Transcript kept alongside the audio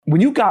when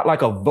you got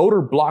like a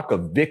voter block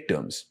of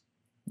victims,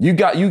 you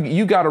got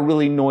a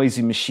really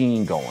noisy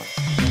machine going.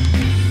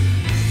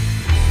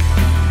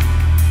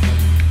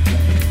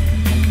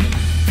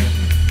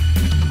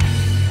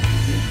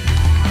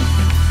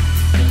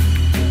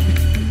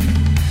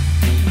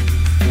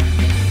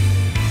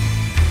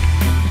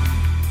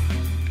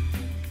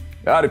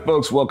 Howdy,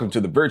 folks. Welcome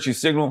to the Virtue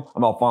Signal.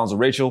 I'm Alfonso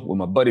Rachel with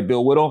my buddy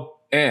Bill Whittle.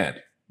 And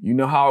you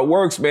know how it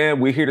works, man.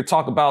 We're here to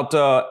talk about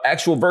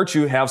actual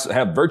virtue, have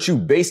virtue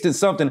based in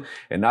something,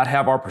 and not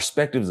have our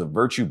perspectives of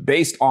virtue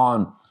based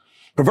on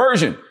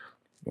perversion.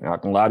 We're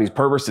not going to allow these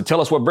perverts to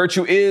tell us what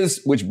virtue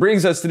is, which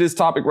brings us to this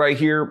topic right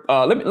here.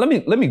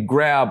 Let me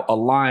grab a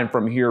line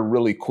from here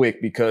really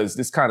quick, because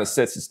this kind of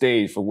sets the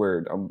stage for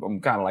where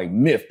I'm kind of like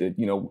miffed that,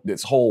 you know,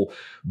 this whole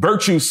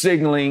virtue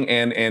signaling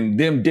and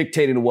them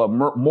dictating what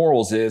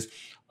morals is.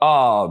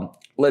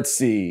 Let's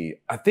see.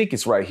 I think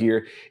it's right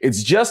here.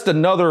 It's just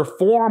another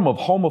form of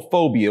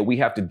homophobia we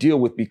have to deal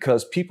with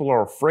because people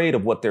are afraid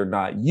of what they're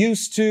not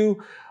used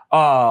to.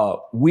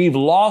 We've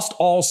lost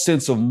all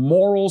sense of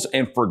morals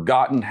and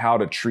forgotten how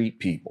to treat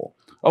people.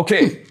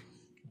 Okay.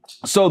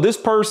 So this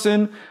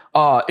person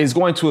is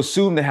going to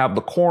assume they have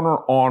the corner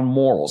on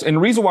morals. And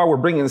the reason why we're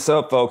bringing this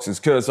up, folks, is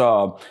because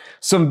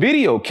some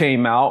video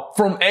came out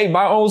from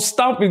my own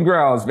stomping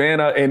grounds, man.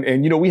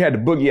 And you know, we had to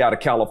boogie out of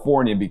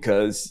California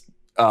because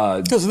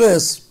of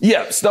this.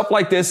 Yeah, stuff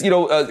like this. You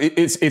know,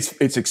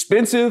 it's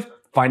expensive.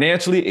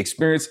 Financially,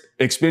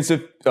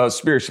 expensive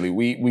spiritually.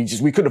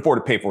 We couldn't afford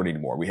to pay for it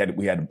anymore. We had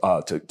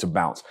to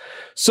bounce.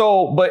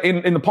 So, but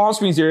in the Palm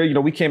Springs area, you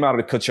know, we came out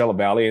of the Coachella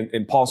Valley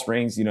in Palm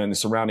Springs, you know, and the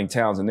surrounding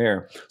towns in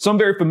there. So I'm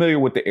very familiar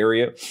with the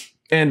area.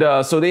 And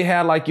so they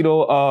had like, you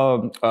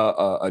know,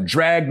 a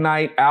drag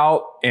night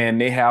out,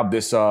 and they have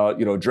this,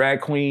 you know,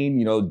 drag queen,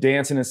 you know,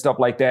 dancing and stuff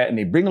like that. And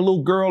they bring a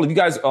little girl. And you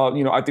guys,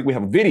 you know, I think we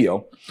have a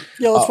video.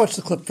 Yeah, let's watch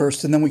the clip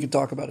first, and then we can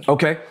talk about it.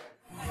 Okay.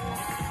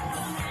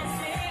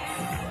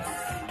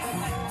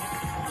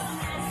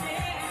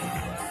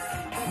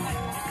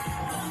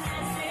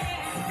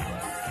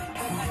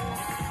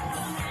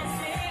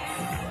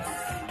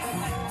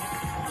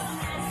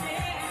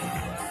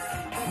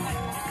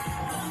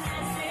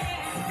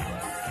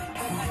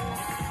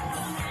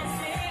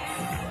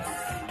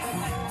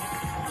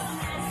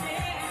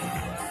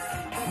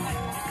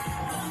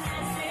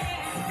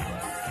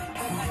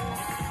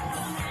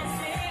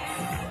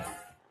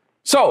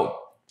 So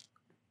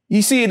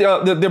you see,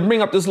 they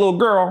bring up this little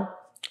girl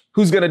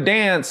who's going to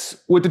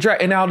dance with the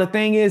drag. And now the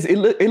thing is, it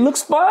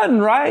looks fun,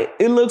 right?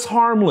 It looks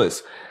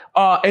harmless.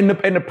 And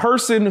the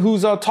person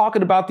who's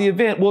talking about the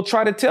event will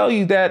try to tell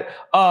you that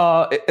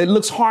it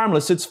looks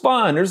harmless. It's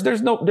fun.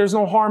 There's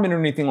no harm in it or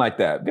anything like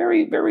that.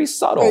 Very, very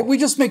subtle. Right, we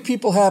just make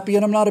people happy,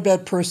 and I'm not a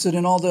bad person,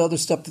 and all the other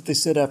stuff that they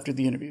said after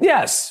the interview.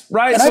 Yes,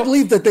 right. And I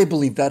believe that they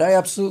believe that. I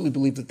absolutely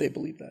believe that they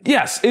believe that.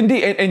 Yes,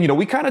 indeed. And you know,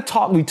 we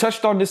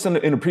touched on this in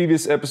a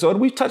previous episode.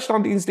 We've touched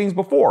on these things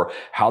before.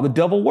 How the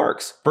devil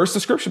works. First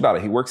description about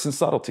it. He works in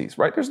subtleties,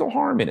 right? There's no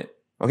harm in it.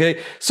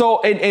 Okay.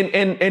 So,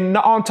 and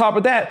on top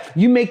of that,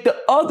 you make the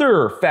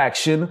other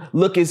faction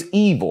look as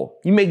evil.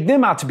 You make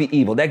them out to be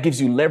evil. That gives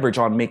you leverage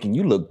on making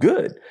you look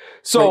good.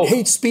 So right.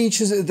 Hate speech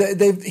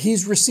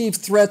he's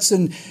received threats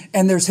and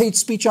there's hate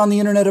speech on the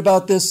internet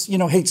about this, you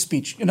know, hate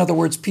speech. In other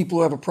words, people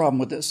who have a problem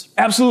with this.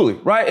 Absolutely.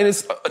 Right. And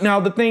it's now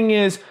the thing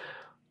is,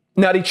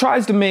 now he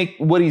tries to make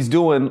what he's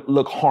doing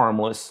look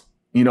harmless.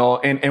 You know,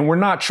 and we're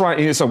not trying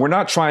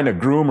to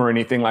groom or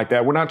anything like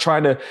that. We're not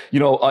trying to, you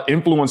know,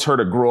 influence her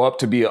to grow up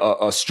to be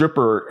a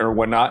stripper or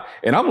whatnot.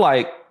 And I'm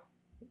like,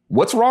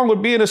 what's wrong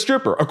with being a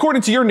stripper?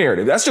 According to your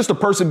narrative, that's just a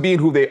person being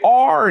who they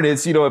are. And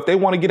it's, you know, if they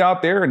want to get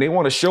out there and they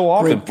want to show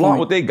off and flaunt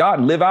what they got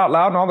and live out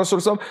loud and all that sort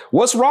of stuff,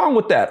 what's wrong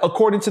with that?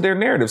 According to their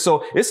narrative.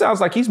 So it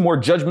sounds like he's more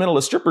judgmental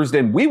of strippers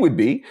than we would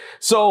be.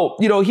 So,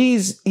 you know,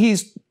 he's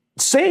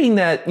saying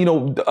that, you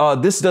know,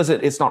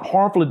 it's not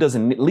harmful. It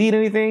doesn't lead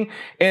anything.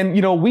 And,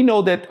 you know, we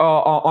know that,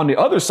 on the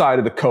other side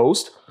of the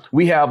coast,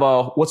 we have,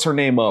 what's her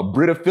name?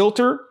 Britta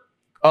Filter,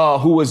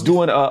 who was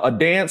doing a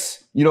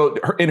dance, you know,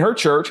 in her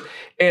church.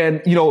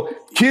 And, you know,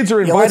 kids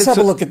are invited let's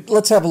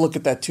have a look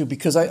at that too,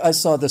 because I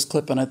saw this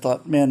clip and I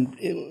thought, man,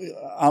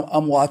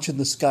 I'm watching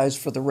the skies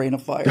for the rain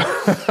of fire.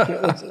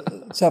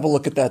 Let's have a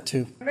look at that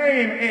too. Her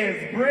name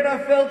is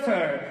Britta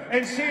Filter,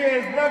 and she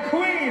is the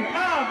Queen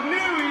of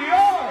New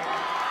York.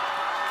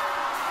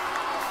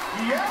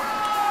 Yeah!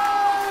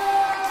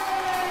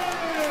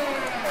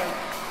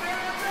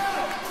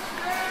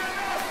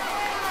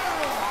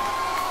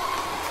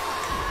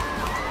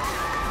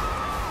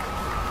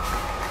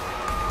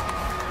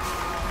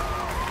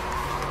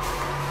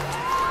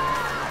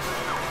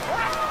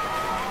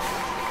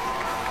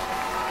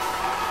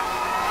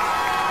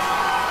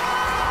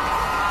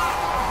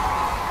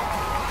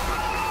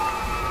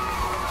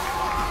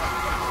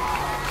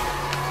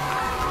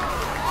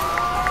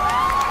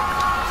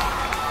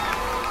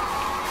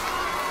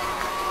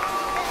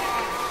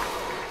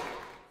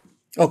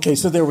 Okay,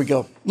 so there we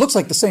go. Looks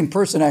like the same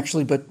person,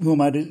 actually, but who am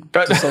I to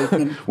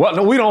say? Well,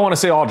 no, we don't want to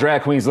say all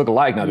drag queens look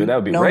alike now, dude. That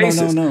would be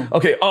racist. No.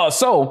 Okay,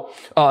 so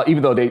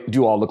even though they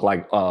do all look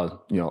like,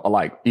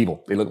 alike,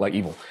 evil. They look like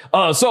evil.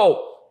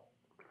 So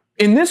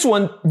in this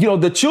one,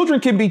 the children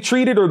can be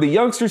treated, or the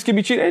youngsters can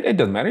be treated. It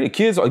doesn't matter. The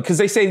kids, because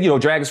they say,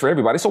 drag is for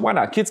everybody. So why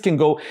not? Kids can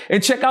go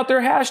and check out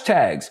their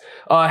hashtags.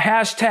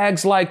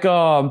 Hashtags like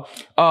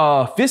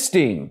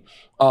fisting,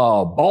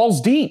 balls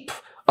deep,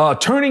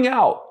 turning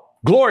out,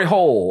 glory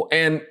hole,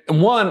 and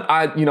one,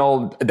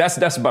 that's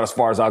about as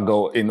far as I'll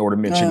go in order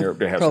to mention their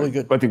hashtags. Probably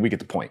good. I think we get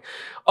the point.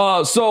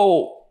 But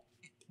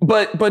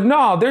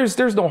no,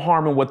 there's no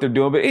harm in what they're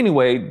doing. But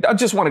anyway, I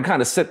just want to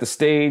kind of set the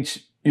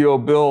stage,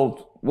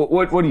 Bill.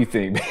 What do you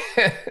think?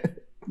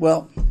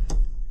 Well,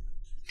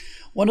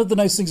 one of the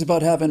nice things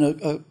about having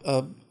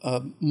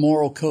a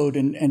moral code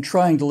and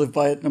trying to live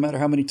by it, no matter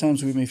how many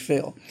times we may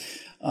fail,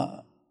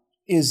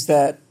 is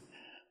that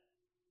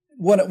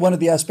one of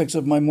the aspects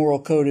of my moral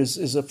code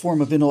is a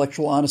form of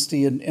intellectual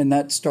honesty, and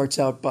that starts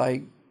out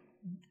by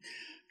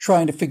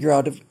trying to figure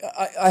out if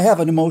I have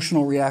an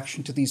emotional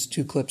reaction to these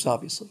two clips,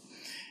 obviously.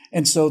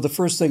 And so the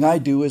first thing I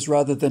do is,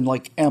 rather than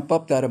amp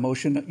up that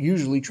emotion,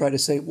 usually try to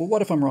say, well,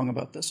 what if I'm wrong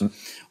about this?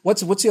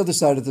 What's the other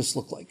side of this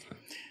look like?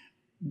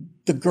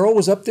 The girl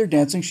was up there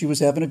dancing. She was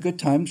having a good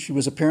time. She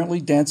was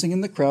apparently dancing in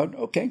the crowd.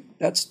 Okay,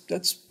 that's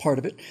part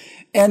of it.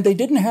 And they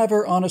didn't have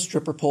her on a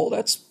stripper pole.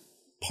 That's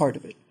part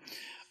of it.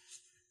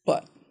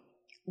 But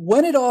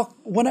when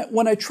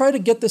I try to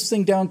get this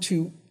thing down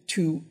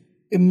to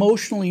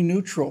emotionally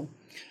neutral,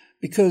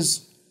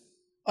 because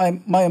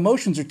my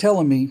emotions are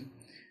telling me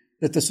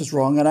that this is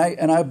wrong, and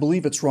I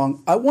believe it's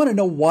wrong. I want to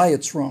know why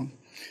it's wrong.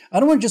 I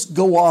don't want to just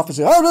go off and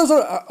say,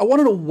 oh, I want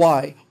to know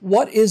why.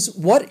 What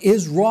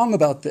is wrong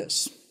about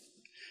this?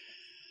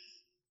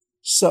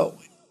 So,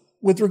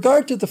 with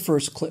regard to the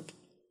first clip,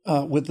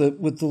 with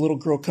the little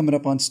girl coming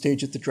up on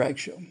stage at the drag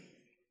show,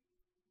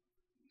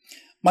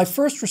 my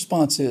first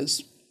response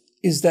is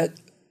that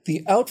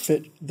the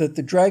outfit that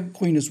the drag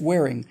queen is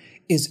wearing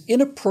is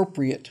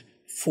inappropriate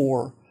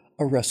for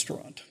a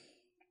restaurant.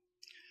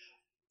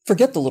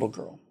 Forget the little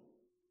girl.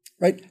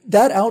 Right?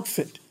 That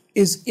outfit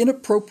is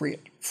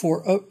inappropriate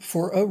for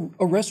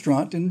a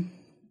restaurant in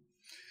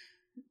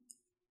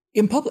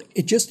public.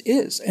 It just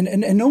is.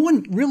 And no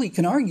one really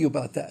can argue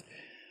about that.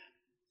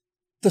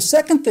 The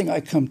second thing I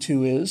come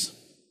to is,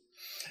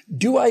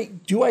 do I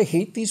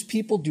hate these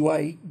people? Do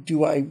I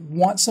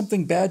want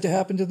something bad to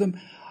happen to them?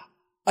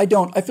 I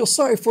don't. I feel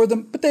sorry for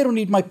them, but they don't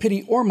need my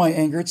pity or my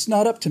anger. It's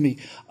not up to me.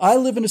 I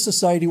live in a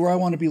society where I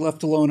want to be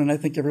left alone, and I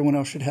think everyone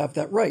else should have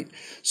that right.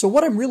 So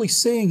what I'm really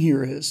saying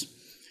here is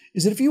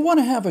that if you want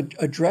to have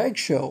a drag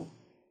show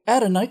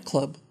at a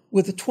nightclub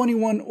with a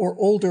 21 or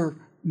older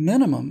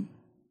minimum,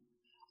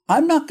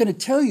 I'm not going to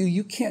tell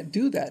you can't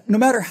do that. No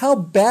matter how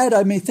bad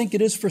I may think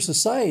it is for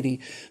society,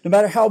 no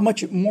matter how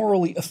much it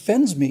morally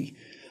offends me,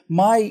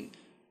 my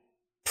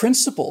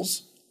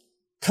principles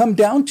come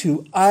down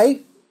to,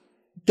 I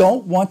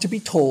don't want to be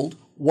told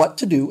what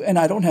to do, and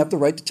I don't have the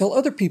right to tell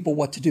other people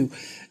what to do.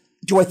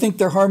 Do I think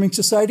they're harming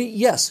society?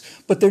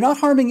 Yes, but they're not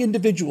harming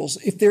individuals.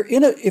 If they're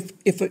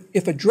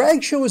if a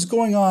drag show is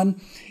going on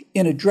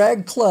in a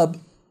drag club,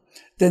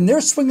 then they're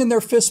swinging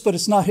their fists, but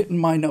it's not hitting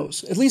my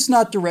nose, at least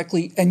not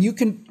directly. And you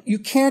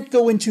can't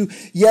go into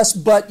yes,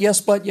 but,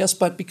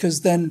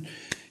 because then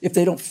if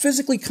they don't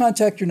physically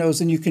contact your nose,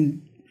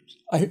 then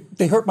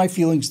they hurt my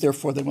feelings,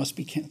 therefore they must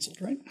be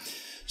canceled, right?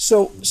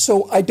 So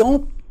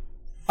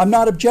I'm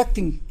not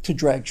objecting to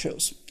drag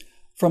shows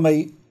from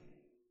a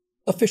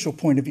official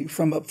point of view.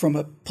 From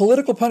a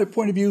political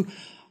point of view,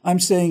 I'm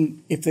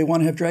saying if they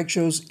want to have drag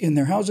shows in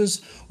their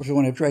houses, or if they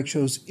want to have drag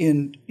shows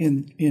in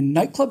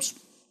nightclubs,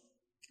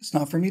 it's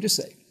not for me to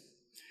say.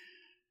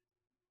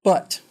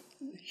 But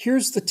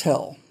here's the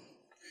tell.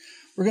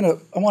 I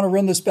want to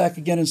run this back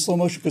again in slow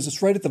motion because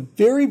it's right at the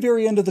very,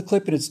 very end of the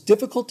clip, and it's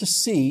difficult to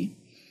see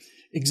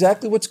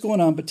exactly what's going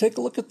on, but take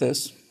a look at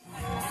this.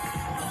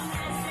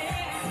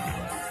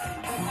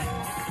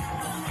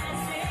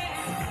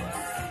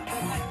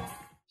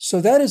 So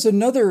that is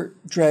another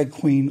drag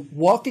queen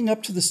walking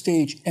up to the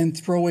stage and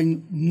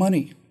throwing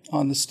money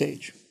on the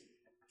stage.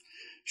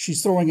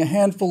 She's throwing a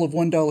handful of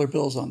 $1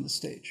 bills on the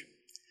stage.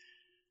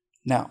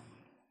 Now,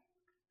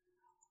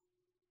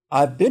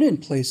 I've been in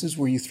places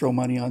where you throw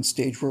money on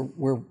stage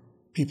where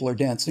people are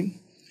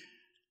dancing,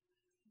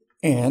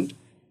 and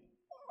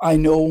I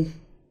know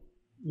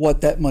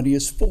what that money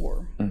is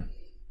for.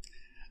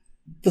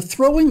 The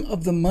throwing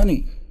of the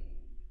money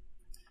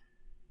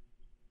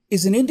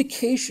is an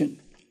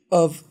indication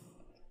of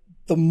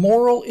the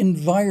moral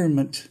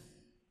environment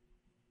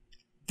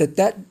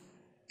that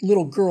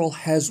little girl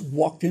has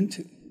walked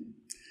into.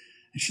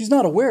 And she's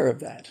not aware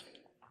of that.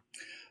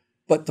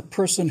 But the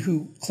person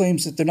who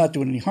claims that they're not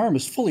doing any harm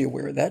is fully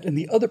aware of that, and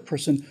the other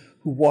person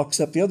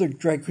the other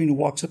drag queen who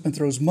walks up and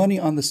throws money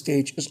on the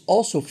stage, is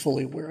also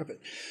fully aware of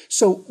it.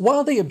 So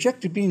while they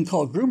object to being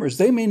called groomers,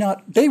 they may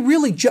not, they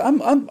really,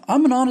 I'm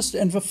an honest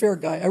and a fair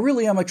guy. I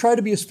really am. I try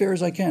to be as fair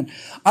as I can.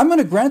 I'm going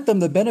to grant them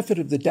the benefit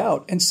of the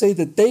doubt and say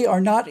that they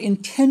are not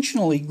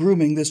intentionally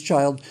grooming this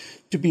child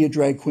to be a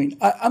drag queen.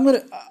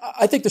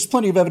 I think there's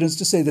plenty of evidence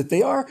to say that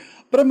they are,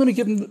 but I'm going to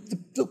give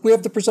them, we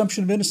have the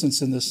presumption of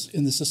innocence in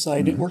this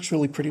society. It works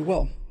really pretty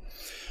well.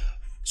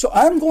 So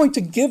I'm going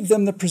to give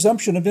them the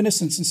presumption of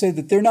innocence and say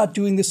that they're not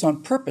doing this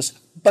on purpose,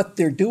 but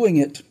they're doing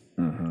it.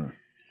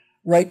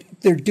 Right?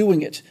 They're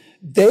doing it.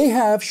 They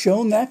have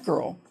shown that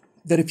girl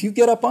that if you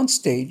get up on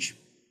stage,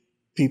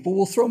 people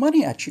will throw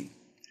money at you.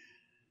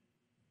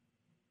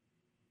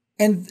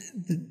 And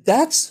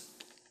that's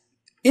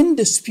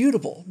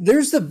indisputable.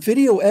 There's the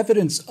video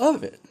evidence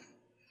of it.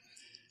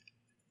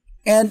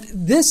 And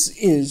this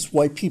is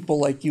why people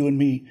like you and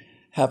me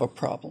have a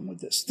problem with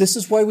this. This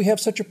is why we have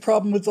such a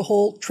problem with the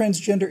whole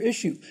transgender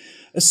issue,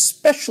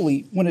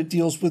 especially when it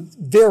deals with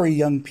very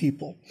young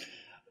people.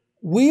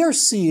 We are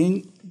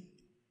seeing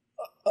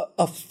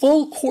a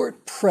full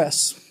court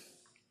press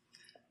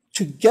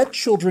to get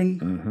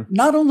children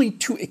not only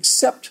to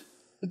accept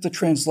the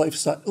trans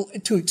lifestyle,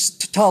 to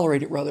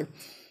tolerate it rather,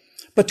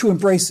 but to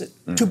embrace it,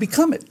 to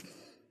become it.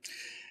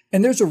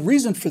 And there's a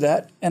reason for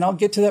that, and I'll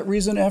get to that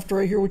reason after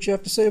I hear what you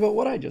have to say about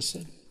what I just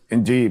said.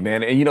 Indeed,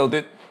 man. And you know,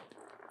 that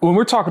when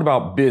we're talking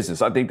about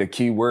business, I think the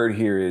key word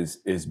here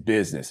is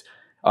business.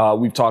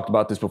 We've talked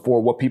about this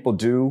before. What people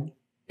do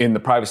in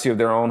the privacy of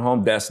their own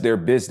home, that's their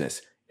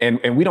business.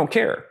 And we don't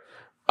care.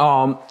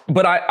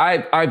 But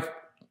I've,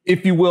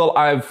 if you will,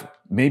 I've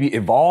maybe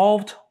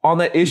evolved on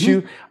that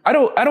issue. I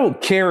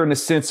don't care in the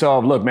sense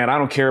of, look, man, I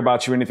don't care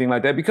about you or anything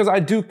like that, because I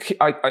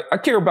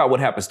care about what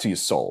happens to your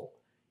soul.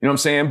 You know what I'm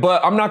saying?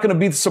 But I'm not going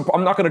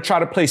to try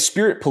to play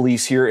spirit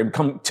police here and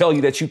come tell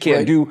you that you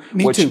can't do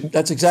Me too.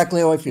 That's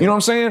exactly how I feel. You know what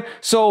I'm saying?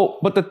 So,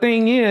 but the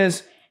thing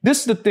is, this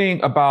is the thing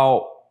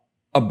about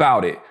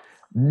it.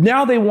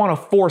 Now they want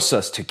to force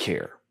us to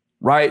care,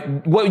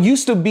 right? What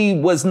used to be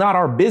was not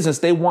our business.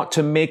 They want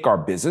to make our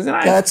business. And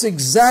that's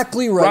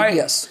exactly right.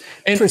 Yes.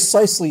 And,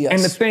 precisely yes.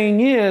 And the thing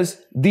is,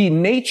 the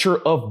nature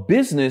of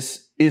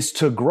business is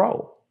to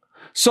grow.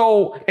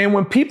 So, and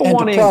when people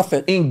want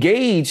to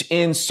engage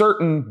in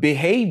certain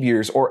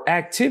behaviors or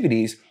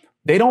activities,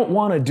 they don't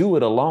want to do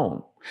it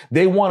alone.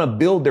 They want to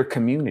build their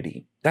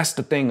community. That's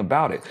the thing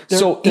about it.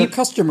 Their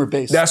customer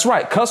base. That's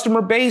right.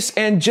 Customer base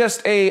and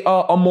just a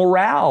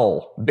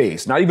morale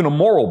base, not even a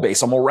moral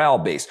base, a morale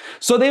base.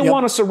 So they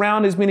want to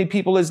surround as many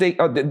people as they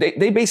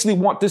basically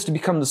want this to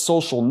become the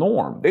social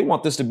norm. They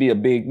want this to be a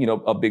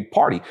big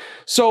party.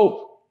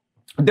 So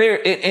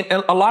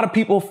and a lot of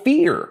people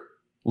fear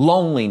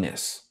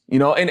loneliness. You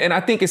know, and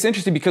I think it's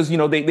interesting because,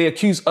 they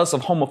accuse us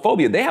of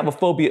homophobia. They have a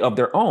phobia of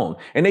their own,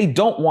 and they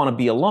don't want to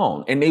be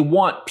alone, and they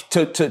want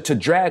to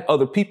drag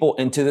other people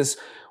into this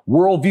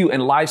worldview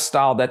and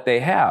lifestyle that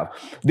they have.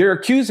 They're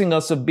accusing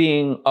us of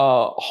being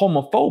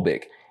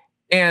homophobic.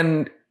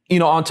 And,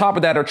 on top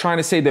of that, are trying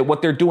to say that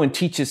what they're doing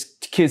teaches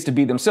kids to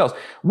be themselves.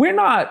 We're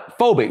not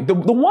phobic. The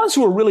ones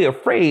who are really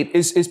afraid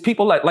is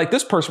people like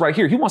this person right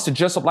here. He wants to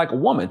dress up like a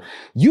woman.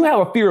 You have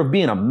a fear of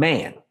being a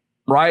man.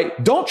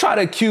 Right? Don't try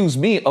to accuse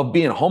me of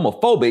being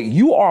homophobic.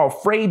 You are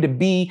afraid to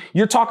be,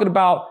 you're talking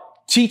about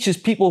teaches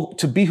people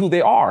to be who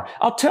they are.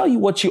 I'll tell you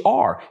what you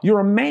are. You're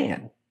a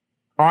man.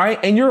 All right.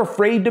 And you're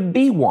afraid to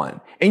be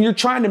one. And you're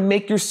trying to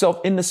make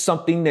yourself into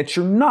something that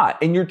you're not.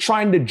 And you're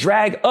trying to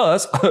drag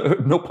us,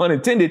 no pun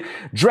intended,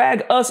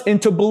 drag us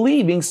into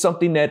believing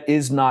something that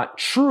is not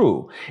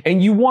true.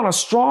 And you want a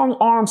strong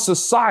arm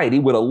society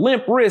with a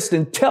limp wrist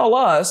and tell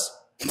us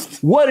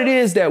what it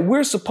is that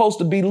we're supposed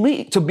to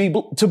believe,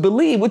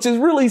 which is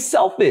really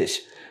selfish.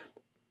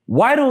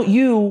 Why don't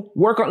you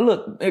work on,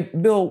 look,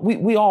 Bill,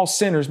 we all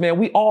sinners, man.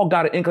 We all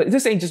got an inclination.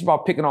 This ain't just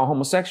about picking on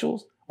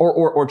homosexuals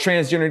or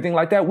transgender, anything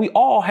like that. We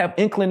all have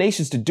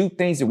inclinations to do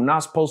things that we're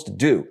not supposed to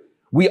do.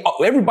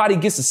 Everybody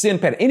gets a sin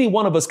pattern. Any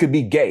one of us could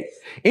be gay.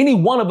 Any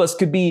one of us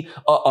could be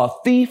a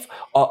thief,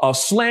 a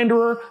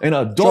slanderer, an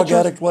adulterer.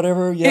 Drug addict,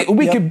 whatever.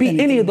 We could be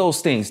any of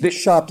those things.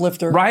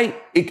 Shoplifter.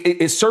 Right?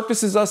 It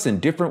surfaces us in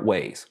different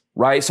ways,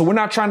 right? So we're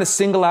not trying to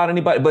single out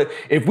anybody. But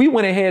if we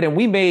went ahead and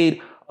we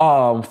made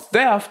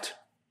theft,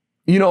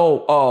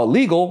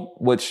 legal,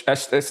 which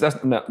that's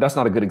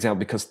not a good example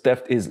because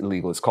theft is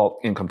illegal. It's called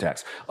income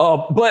tax.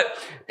 But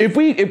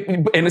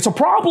and it's a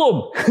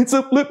problem. It's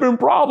a flipping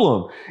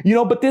problem.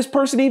 But this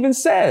person even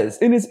says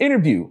in his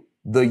interview,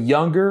 the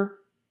younger,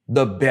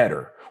 the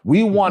better.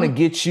 We want to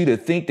get you to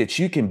think that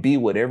you can be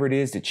whatever it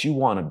is that you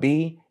want to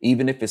be,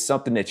 even if it's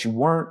something that you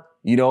weren't.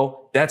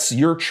 That's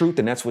your truth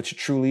and that's what you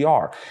truly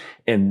are.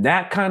 And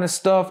that kind of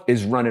stuff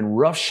is running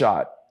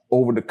roughshod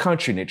over the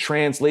country, and it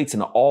translates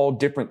into all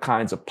different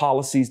kinds of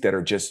policies that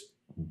are just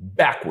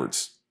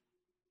backwards.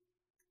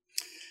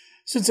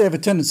 Since I have a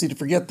tendency to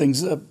forget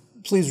things,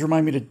 please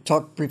remind me to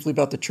talk briefly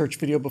about the church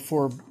video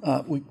before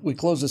we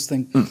close this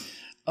thing.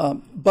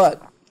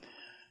 But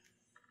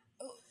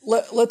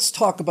let's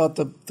talk about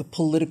the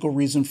political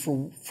reason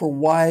for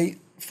why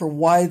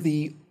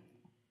the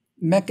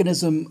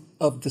mechanism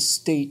of the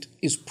state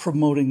is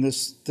promoting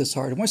this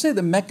hard. And when I say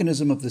the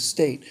mechanism of the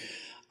state,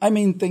 I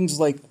mean things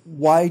like,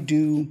 why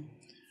do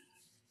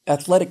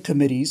athletic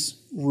committees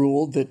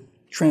rule that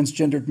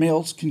transgendered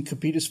males can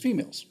compete as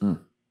females?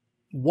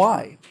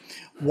 Why?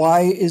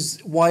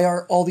 Why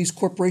are all these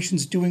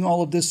corporations doing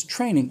all of this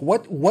training?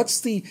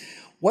 What's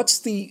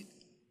the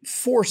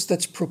force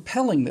that's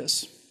propelling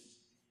this?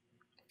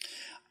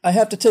 I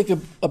have to take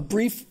a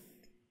brief,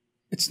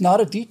 it's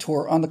not a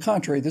detour, on the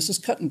contrary, this is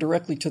cutting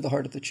directly to the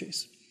heart of the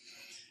chase.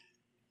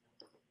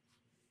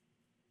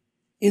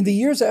 In the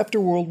years after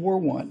World War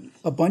I,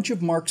 a bunch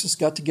of Marxists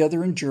got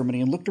together in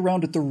Germany and looked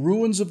around at the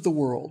ruins of the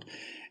world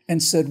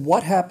and said,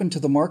 what happened to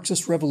the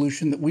Marxist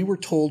revolution that we were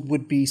told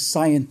would be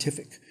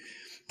scientific?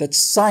 That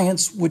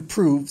science would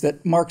prove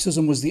that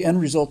Marxism was the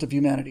end result of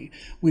humanity.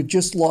 We've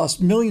just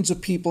lost millions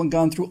of people and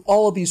gone through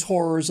all of these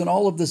horrors and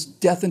all of this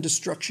death and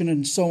destruction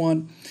and so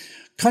on.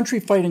 Country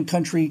fighting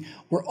country,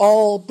 we're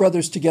all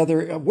brothers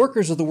together,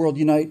 workers of the world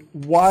unite.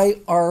 Why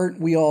aren't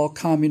we all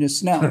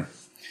communists now?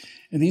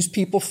 And these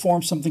people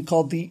formed something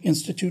called the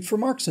Institute for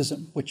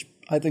Marxism, which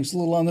I think is a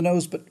little on the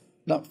nose, but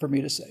not for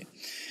me to say.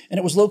 And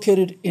it was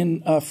located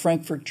in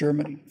Frankfurt,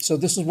 Germany. So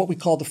this is what we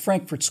call the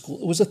Frankfurt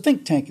School. It was a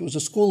think tank. It was a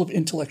school of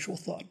intellectual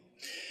thought.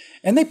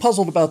 And they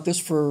puzzled about this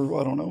for,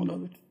 I don't know,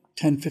 another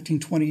 10, 15,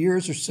 20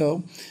 years or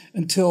so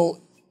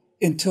until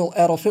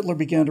Adolf Hitler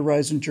began to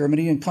rise in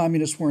Germany and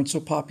communists weren't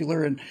so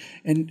popular.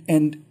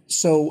 And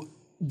so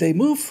they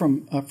moved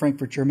from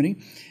Frankfurt, Germany,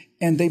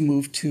 and they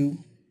moved to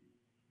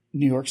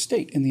New York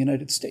State in the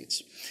United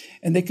States.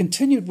 And they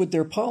continued with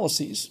their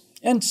policies.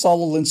 And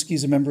Saul Alinsky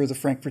is a member of the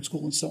Frankfurt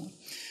School and so on.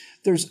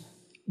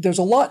 There's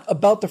a lot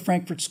about the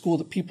Frankfurt School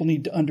that people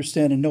need to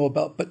understand and know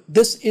about, but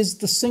this is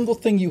the single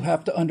thing you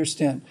have to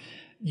understand.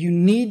 You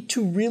need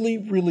to really,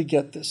 really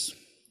get this.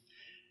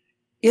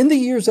 In the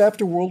years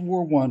after World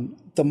War I,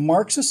 the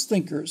Marxist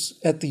thinkers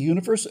at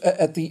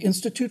the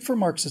Institute for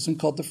Marxism,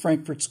 called the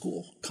Frankfurt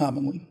School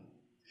commonly,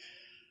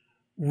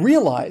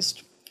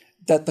 realized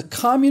that the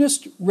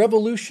communist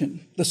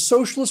revolution, the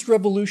socialist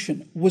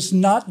revolution, was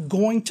not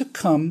going to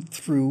come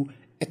through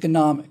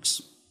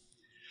economics,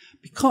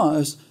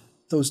 because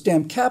those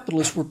damn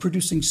capitalists were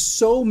producing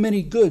so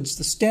many goods,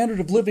 the standard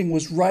of living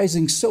was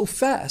rising so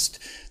fast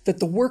that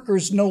the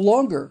workers no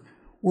longer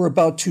were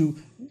about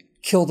to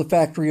kill the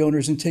factory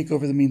owners and take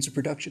over the means of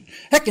production.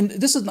 Heck, and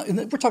this is not,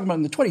 we're talking about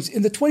in the 20s.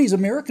 In the 20s,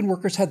 American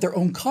workers had their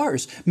own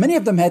cars. Many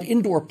of them had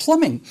indoor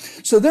plumbing.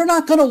 So they're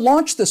not going to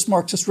launch this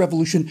Marxist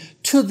revolution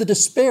to the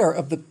despair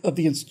of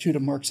the Institute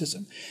of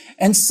Marxism.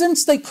 And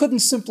since they couldn't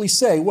simply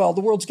say, well,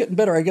 the world's getting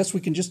better, I guess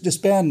we can just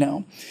disband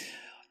now,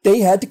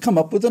 they had to come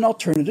up with an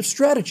alternative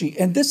strategy.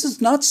 And this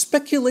is not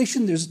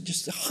speculation.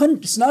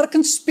 It's not a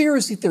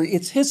conspiracy theory.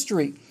 It's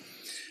history.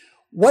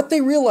 What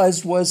they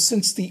realized was,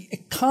 since the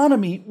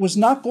economy was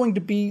not going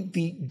to be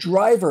the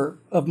driver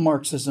of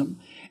Marxism,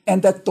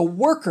 and that the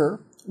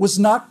worker was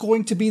not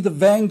going to be the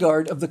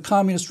vanguard of the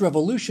communist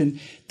revolution,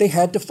 they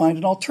had to find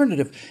an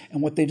alternative.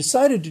 And what they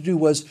decided to do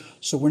was,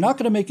 so we're not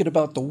going to make it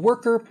about the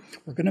worker,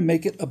 we're going to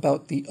make it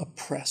about the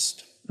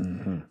oppressed.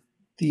 Mm-hmm.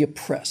 The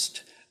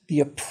oppressed. The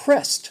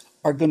oppressed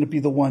are going to be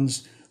the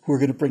ones who are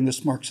going to bring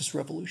this Marxist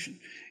revolution.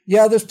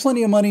 Yeah, there's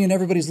plenty of money and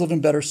everybody's living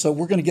better, so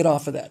we're going to get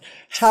off of that.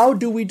 How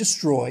do we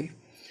destroy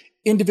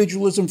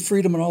individualism,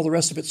 freedom, and all the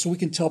rest of it so we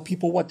can tell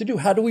people what to do?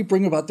 How do we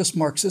bring about this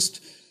Marxist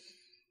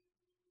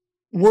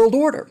world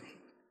order?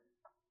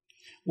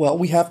 Well,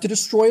 we have to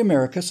destroy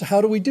America, so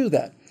how do we do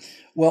that?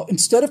 Well,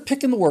 instead of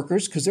picking the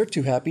workers, because they're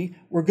too happy,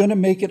 we're going to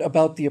make it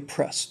about the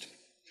oppressed.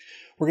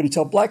 We're going to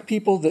tell black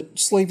people that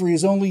slavery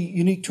is only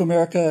unique to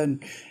America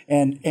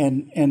and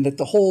that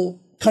the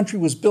whole country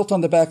was built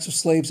on the backs of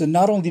slaves. And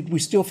not only did we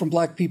steal from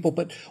black people,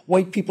 but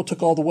white people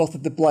took all the wealth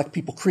that the black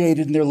people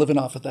created, and they're living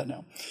off of that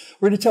now.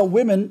 We're going to tell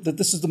women that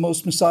this is the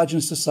most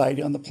misogynist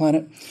society on the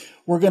planet.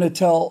 We're going to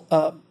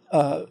tell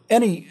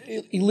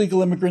any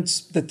illegal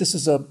immigrants that this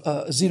is a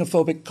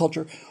xenophobic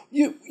culture.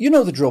 You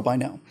know the drill by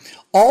now.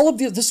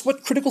 This is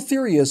what critical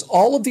theory is.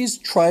 All of these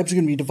tribes are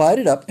going to be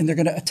divided up, and they're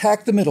going to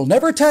attack the middle.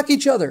 Never attack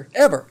each other,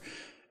 ever.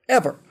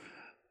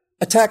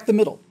 Attack the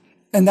middle.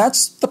 And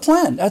that's the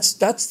plan.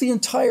 That's the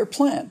entire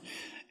plan.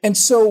 And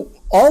so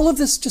all of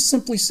this to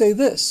simply say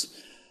this.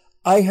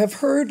 I have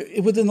heard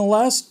within the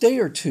last day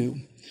or two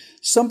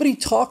somebody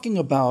talking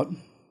about,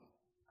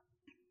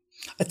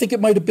 I think it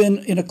might have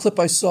been in a clip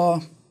I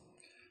saw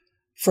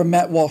from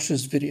Matt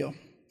Walsh's video,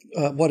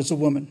 What is a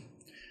Woman?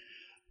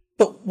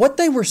 But what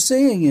they were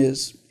saying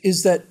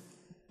is that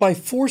by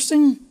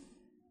forcing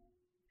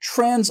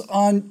trans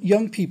on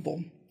young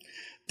people,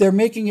 they're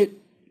making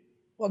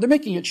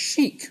it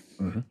chic.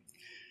 Mm-hmm.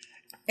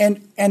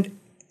 And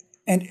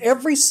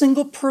every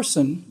single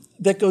person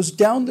that goes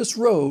down this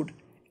road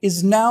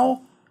is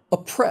now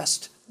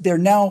oppressed. They're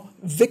now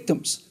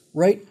victims,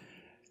 right?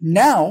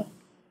 Now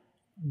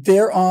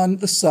they're on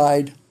the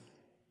side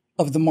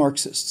of the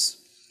Marxists.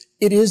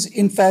 It is,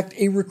 in fact,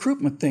 a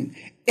recruitment thing.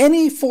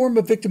 Any form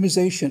of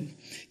victimization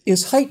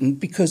is heightened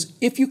because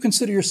if you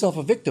consider yourself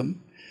a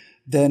victim,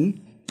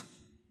 then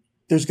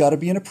there's got to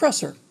be an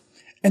oppressor.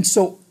 And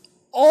so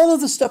all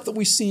of the stuff that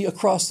we see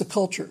across the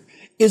culture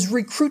is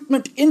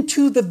recruitment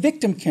into the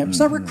victim camp. It's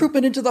not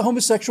recruitment into the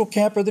homosexual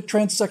camp or the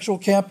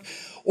transsexual camp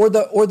or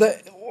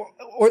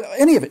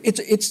any of it.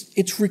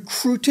 It's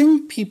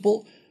recruiting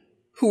people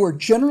who are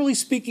generally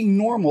speaking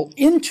normal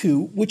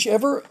into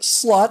whichever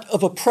slot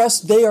of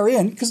oppressed they are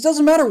in, because it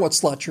doesn't matter what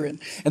slot you're in.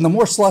 And the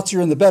more slots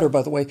you're in, the better,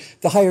 by the way,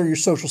 the higher your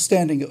social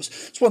standing goes.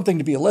 It's one thing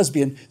to be a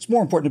lesbian. It's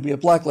more important to be a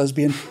black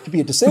lesbian. To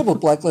be a disabled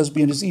black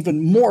lesbian is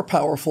even more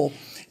powerful.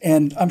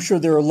 And I'm sure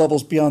there are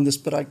levels beyond this,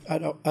 but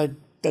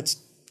that's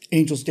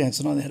angels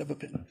dancing on the head of a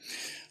pin.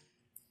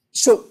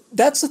 So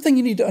that's the thing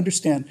you need to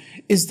understand,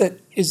 is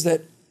that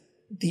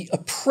the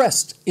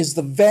oppressed is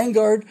the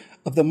vanguard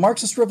of the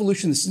Marxist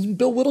revolution. This isn't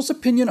Bill Whittle's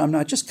opinion. I'm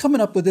not just coming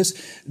up with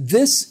this.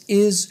 This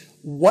is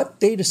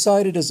what they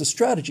decided as a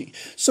strategy.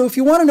 So if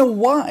you want to know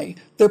why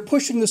they're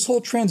pushing this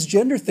whole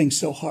transgender thing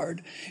so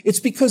hard,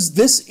 it's because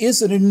this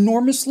is an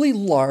enormously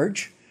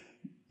large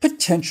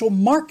potential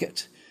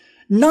market,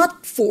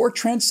 not for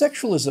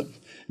transsexualism,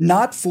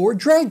 not for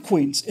drag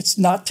queens. It's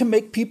not to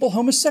make people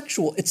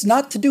homosexual. It's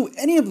not to do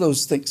any of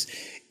those things.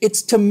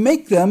 It's to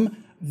make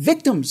them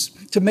victims,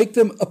 to make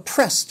them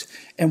oppressed.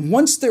 And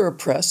once they're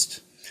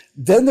oppressed,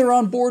 then they're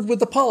on board with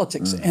the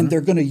politics, and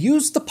they're going to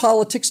use the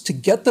politics to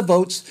get the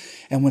votes.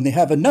 And when they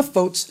have enough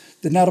votes,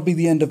 then that'll be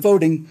the end of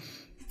voting.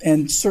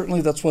 And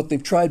certainly that's what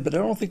they've tried, but I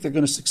don't think they're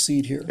going to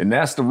succeed here. And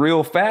that's the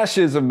real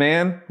fascism,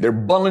 man. They're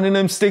bundling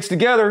them sticks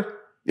together.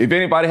 If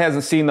anybody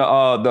hasn't seen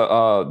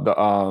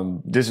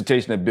the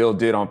dissertation that Bill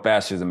did on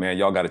fascism, man,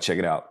 y'all got to check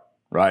it out,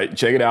 right?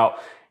 Check it out.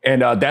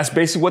 And that's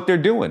basically what they're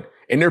doing.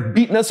 And they're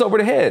beating us over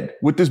the head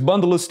with this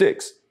bundle of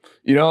sticks.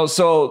 You know,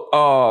 so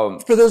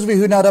for those of you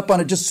who are not up on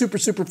it, just super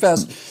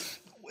fast,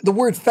 the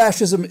word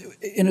fascism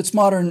in its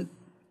modern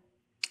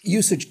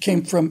usage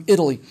came from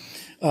Italy.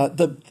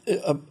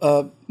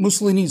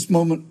 Mussolini's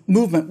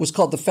movement was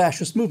called the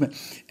fascist movement,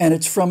 and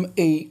it's from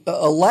a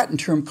Latin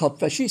term called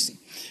fascisti,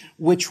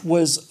 which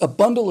was a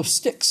bundle of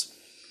sticks.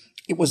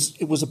 It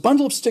was a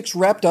bundle of sticks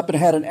wrapped up, and it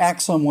had an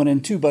axe on one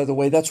end too, by the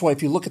way. That's why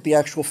if you look at the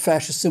actual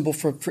fascist symbol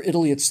for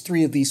Italy, it's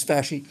 3 of these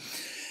fasci.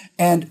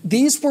 And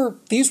these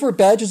were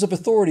badges of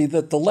authority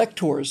that the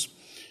lectors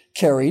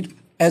carried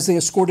as they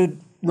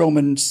escorted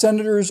Roman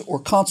senators or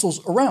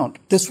consuls around.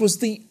 This was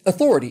the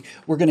authority.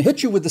 We're going to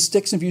hit you with the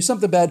sticks, and if you do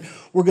something bad,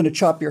 we're going to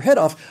chop your head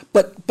off.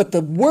 But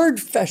the word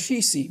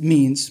fascisti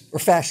means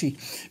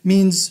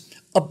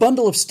a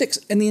bundle of sticks.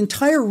 And the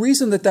entire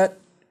reason that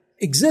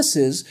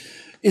exists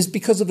is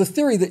because of the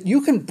theory that you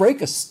can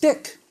break a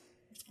stick,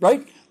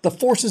 right? The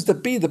forces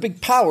that be, the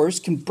big powers,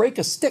 can break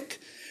a stick.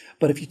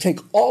 But if you take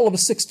all of the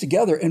sticks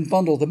together and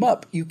bundle them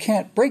up, you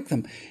can't break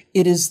them.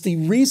 It is the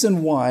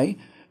reason why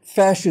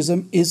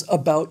fascism is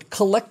about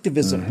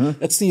collectivism.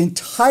 That's the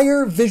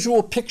entire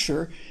visual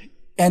picture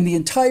and the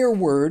entire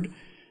word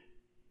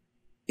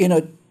in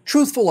a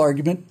truthful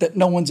argument that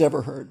no one's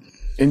ever heard.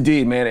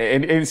 Indeed,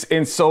 man.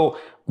 And so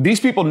these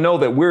people know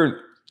that we're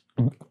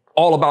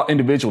all about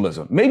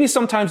individualism, maybe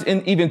sometimes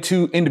even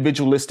too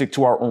individualistic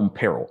to our own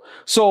peril.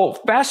 So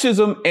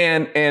fascism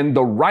and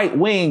the right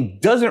wing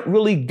doesn't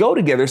really go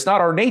together. It's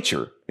not our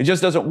nature. It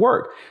just doesn't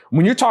work.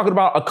 When you're talking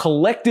about a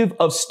collective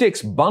of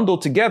sticks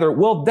bundled together,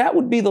 well, that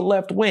would be the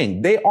left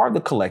wing. They are the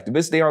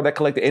collectivists. They are that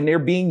collective, and they're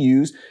being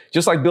used,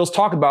 just like Bill's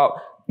talking about.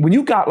 When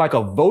you got like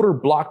a voter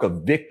block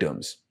of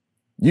victims,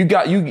 you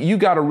got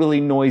a really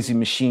noisy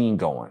machine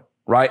going,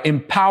 right?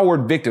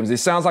 Empowered victims. It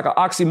sounds like an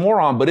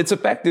oxymoron, but it's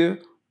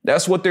effective.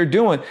 That's what they're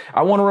doing.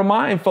 I want to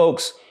remind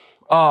folks,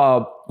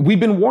 we've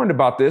been warned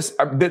about this.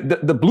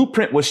 The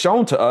blueprint was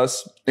shown to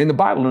us in the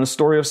Bible in the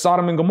story of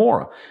Sodom and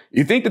Gomorrah.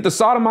 You think that the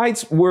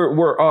Sodomites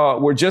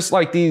were just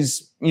like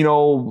these,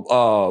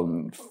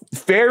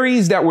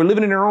 fairies that were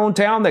living in their own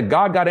town that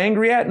God got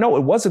angry at? No,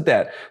 it wasn't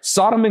that.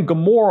 Sodom and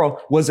Gomorrah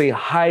was a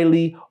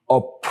highly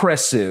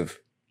oppressive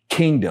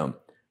kingdom.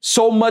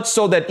 So much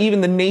so that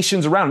even the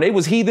nations around them, they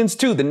was heathens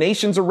too. The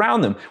nations around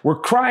them were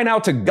crying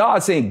out to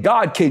God saying,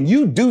 God, can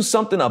you do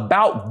something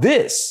about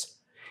this?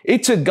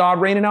 It took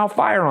God raining out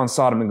fire on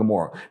Sodom and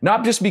Gomorrah,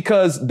 not just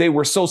because they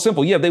were so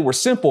simple. Yeah, they were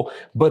simple,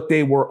 but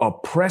they were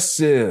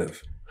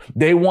oppressive.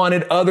 They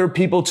wanted other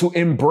people to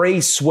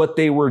embrace what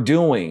they were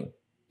doing,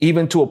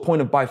 even to a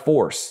point of by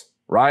force.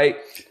 Right?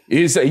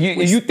 You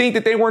think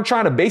that they weren't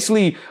trying to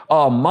basically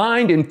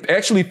mind and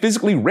actually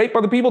physically rape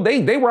other people?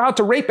 They were out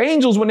to rape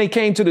angels when they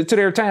came to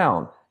their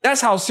town. That's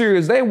how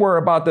serious they were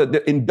about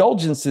the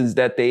indulgences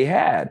that they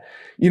had.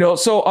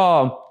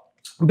 So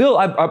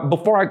Bill,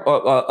 before I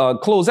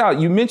close out,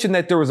 you mentioned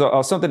that there was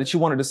something that you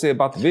wanted to say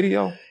about the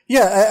video.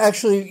 Yeah,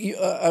 actually,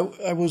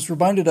 I was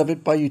reminded of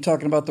it by you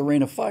talking about the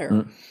rain of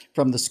fire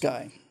from the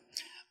sky.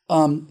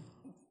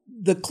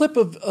 The clip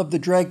of the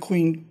drag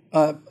queen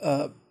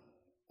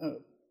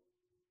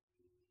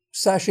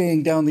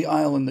sashaying down the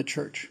aisle in the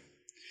church.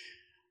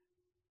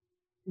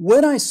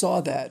 When I saw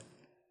that,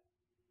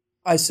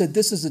 I said,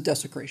 this is a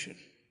desecration.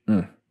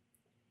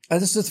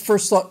 This is the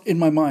first thought in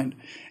my mind.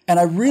 And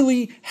I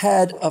really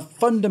had a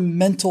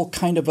fundamental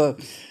kind of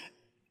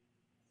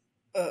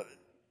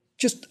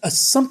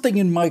something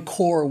in my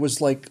core was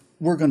like,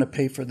 we're going to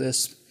pay for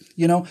this.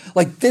 You know,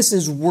 like this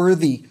is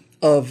worthy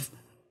of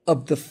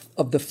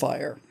the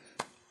fire.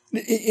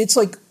 It's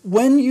like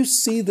when you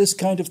see this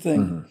kind of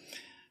thing,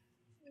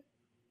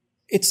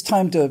 it's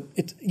time to.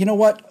 You know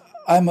what?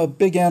 I'm a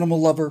big animal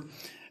lover,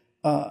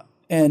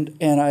 and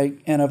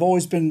I've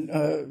always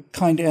been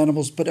kind to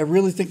animals, but I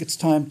really think it's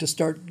time to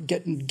start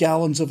getting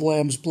gallons of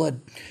lamb's blood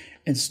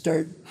and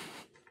start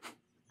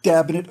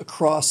dabbing it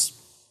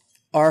across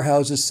our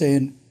houses,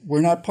 saying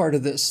we're not part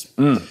of this.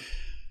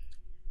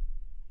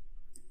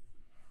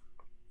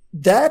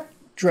 That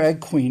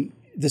drag queen,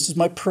 this is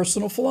my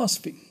personal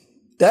philosophy,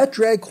 that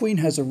drag queen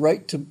has a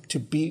right to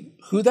be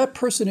who that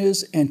person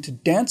is and to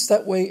dance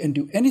that way and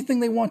do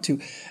anything they want to.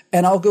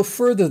 And I'll go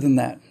further than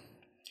that.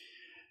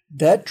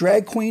 That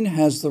drag queen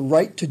has the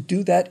right to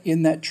do that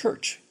in that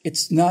church.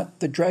 It's not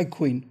the drag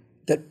queen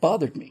that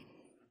bothered me.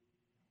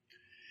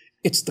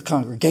 It's the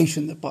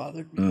congregation that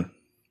bothered me.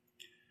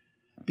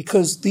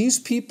 Because these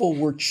people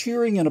were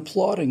cheering and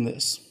applauding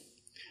this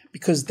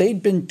because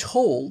they'd been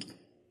told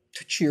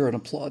to cheer and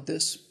applaud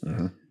this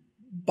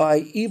by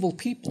evil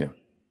people.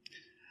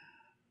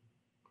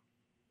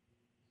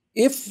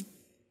 Yeah.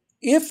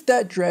 If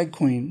that drag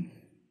queen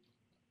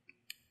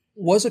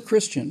was a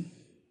Christian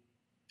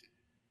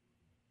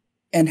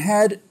and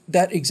had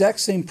that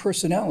exact same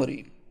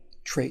personality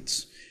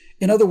traits,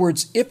 in other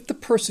words, if the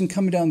person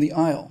coming down the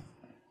aisle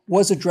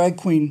was a drag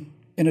queen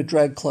in a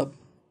drag club,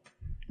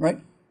 right?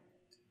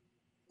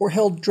 Or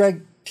held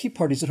drag tea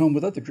parties at home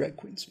with other drag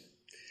queens,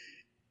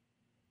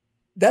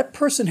 that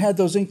person had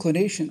those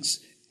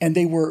inclinations and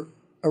they were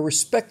a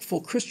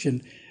respectful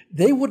Christian,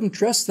 they wouldn't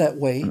dress that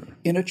way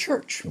in a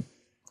church,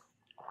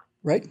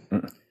 right?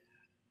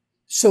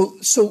 So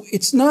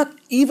it's not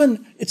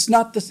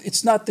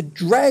the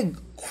drag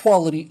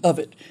quality of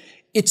it.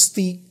 It's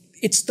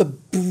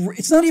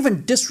not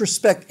even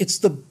disrespect. It's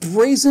the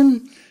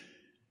brazen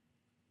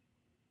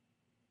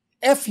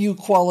FU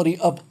quality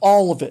of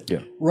all of it,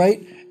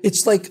 right?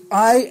 It's like,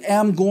 I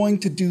am going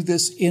to do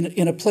this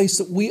in a place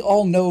that we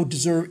all know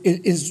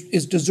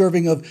is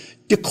deserving of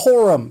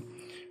decorum,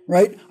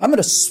 right? I'm going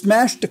to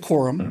smash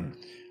decorum,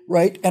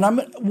 right? And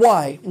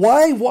why?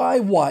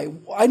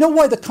 I know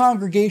why the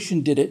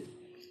congregation did it.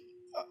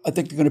 I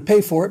think they're going to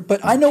pay for it,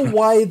 but I know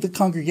why the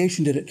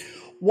congregation did it.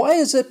 Why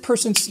is that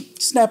person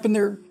snapping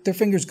their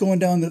fingers going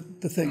down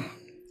the thing?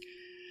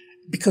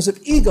 Because of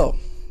ego,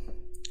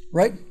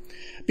 right?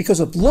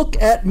 Because of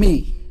look at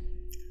me.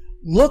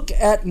 Look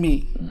at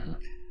me.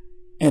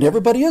 And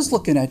everybody is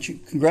looking at you.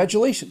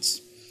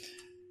 Congratulations.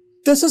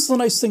 This is the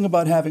nice thing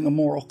about having a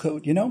moral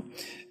code, you know?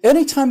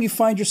 Anytime you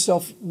find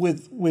yourself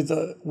with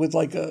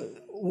like a,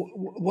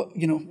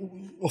 you know,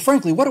 well,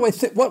 frankly, what do I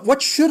think?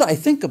 What should I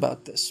think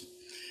about this?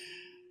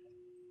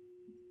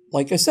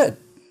 Like I said,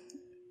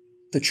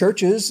 the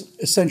church is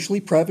essentially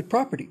private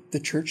property. The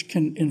church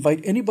can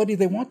invite anybody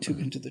they want to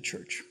into the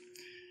church.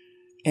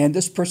 And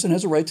this person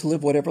has a right to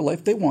live whatever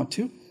life they want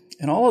to,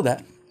 and all of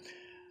that.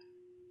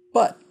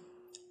 But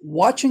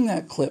watching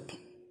that clip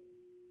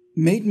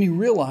made me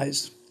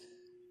realize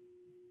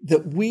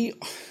that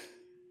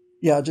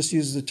I'll just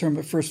use the term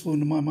that first flew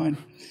into my mind.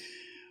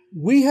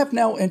 We have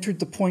now entered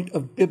the point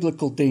of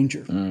biblical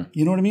danger.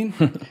 You know what I mean?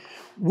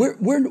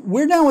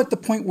 We're now at the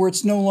point where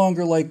it's no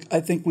longer like,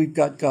 I think we've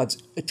got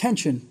God's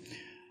attention.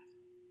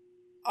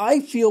 I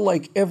feel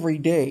like every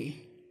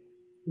day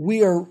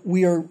we are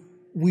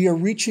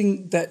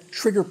reaching that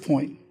trigger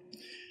point.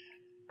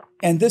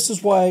 And this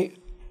is why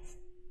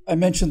I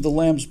mentioned the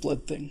lamb's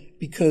blood thing,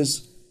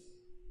 because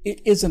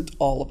it isn't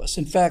all of us.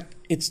 In fact,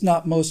 it's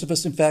not most of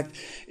us. In fact,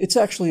 it's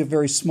actually a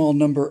very small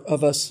number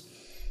of us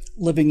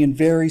living in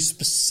very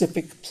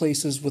specific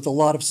places with a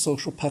lot of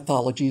social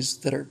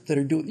pathologies that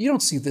are doing. You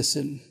don't see this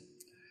in,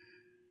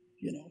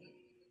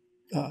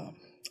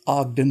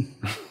 Ogden,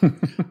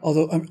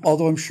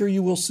 although I'm sure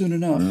you will soon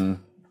enough.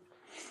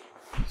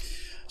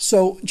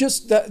 So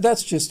just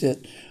that's just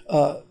it.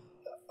 I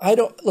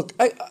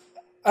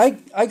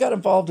got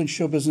involved in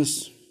show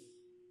business,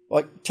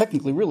 like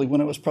technically, really, when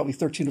I was probably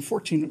 13 or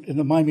 14 in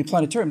the Miami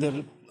Planetarium. They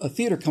had a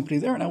theater company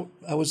there, and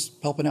I was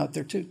helping out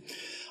there too.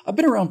 I've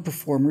been around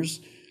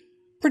performers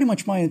pretty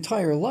much my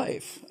entire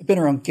life. I've been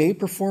around gay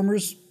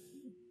performers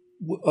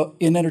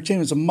in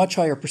entertainment. It's a much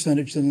higher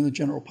percentage than in the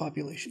general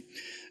population.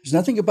 There's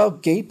nothing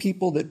about gay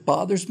people that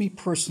bothers me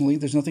personally.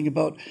 There's nothing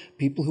about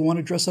people who want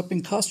to dress up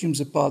in costumes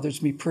that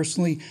bothers me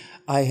personally.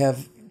 I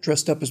have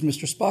dressed up as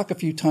Mr. Spock a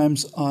few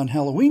times on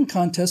Halloween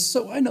contests,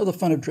 so I know the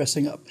fun of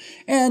dressing up.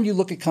 And you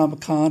look at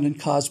Comic-Con and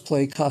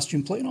cosplay,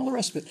 costume play, and all the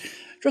rest of it.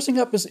 Dressing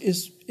up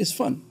is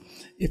fun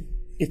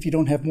if you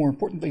don't have more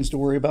important things to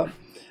worry about.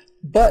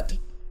 But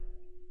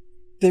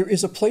there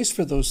is a place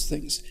for those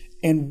things.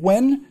 And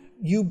when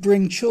you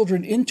bring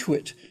children into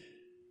it,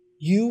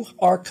 you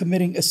are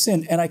committing a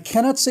sin. And I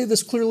cannot say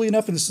this clearly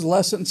enough, and this is the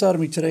last sentence out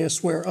of me today, I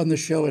swear, on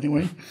this show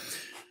anyway.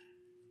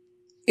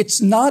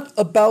 It's not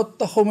about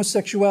the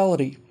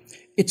homosexuality.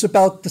 It's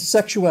about the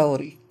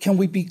sexuality. Can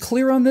we be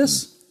clear on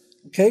this?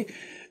 Okay?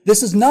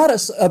 This is not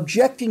us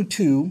objecting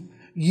to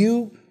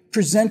you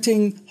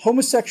presenting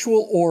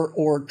homosexual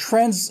or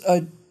trans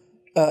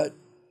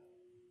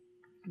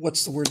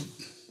what's the word?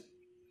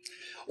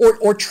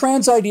 Or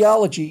trans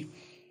ideology,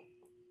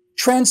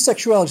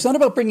 transsexuality. It's not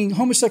about bringing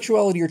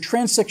homosexuality or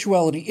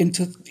transsexuality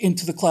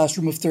into the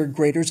classroom of third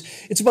graders.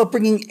 It's about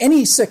bringing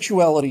any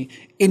sexuality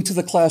into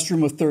the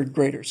classroom of third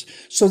graders.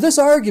 So this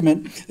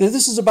argument that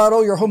this is about,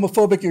 oh, you're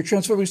homophobic, you're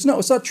transphobic. No,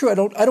 it's not true. I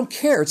don't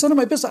care. It's none of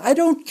my business. I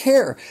don't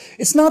care.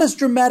 It's not as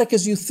dramatic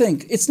as you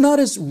think. It's not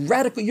as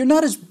radical. You're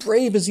not as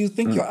brave as you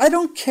think you are. I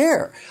don't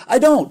care. I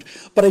don't.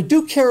 But I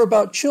do care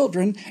about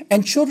children,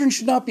 and children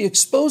should not be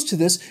exposed to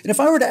this. And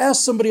if I were to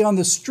ask somebody on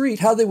the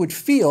street how they would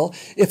feel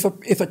if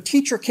a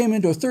teacher came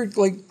into a third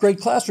grade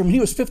classroom and he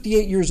was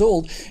 58 years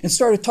old and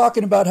started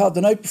talking about how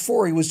the night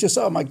before he was just,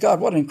 oh my God,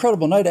 what an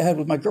incredible night I had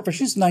with my girlfriend.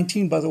 She's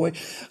 19, by the way.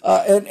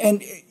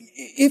 And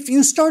if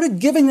you started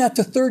giving that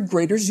to third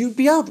graders, you'd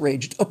be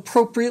outraged,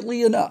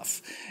 appropriately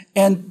enough.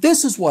 And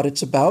this is what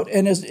it's about.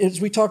 And as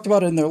we talked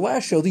about in their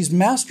last show, these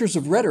masters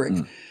of rhetoric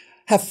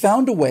have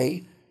found a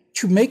way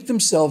to make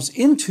themselves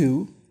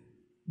into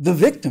the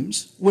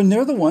victims when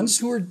they're the ones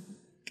who are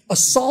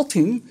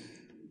assaulting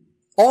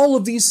all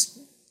of these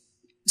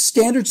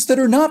standards that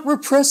are not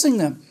repressing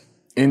them.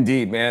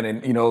 Indeed, man.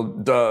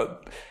 And,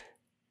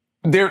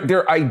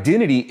 their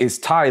identity is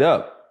tied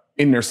up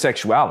in their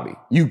sexuality.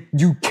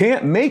 You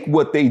can't make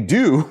what they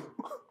do.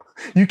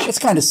 It's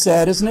kind of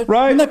sad, isn't it?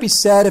 Right. Wouldn't that be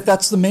sad if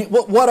that's the main,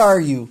 what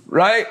are you?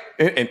 Right.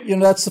 And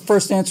that's the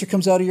first answer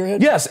comes out of your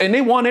head? Yes. And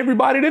they want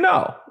everybody to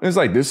know. It's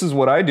like, this is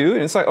what I do.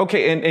 And it's like,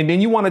 okay. And then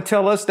you want to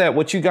tell us that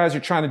what you guys are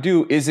trying to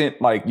do isn't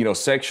like,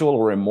 sexual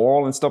or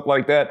immoral and stuff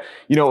like that,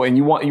 and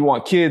you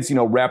want kids,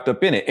 wrapped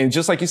up in it. And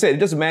just like you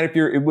said,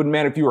 it wouldn't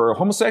matter if you were a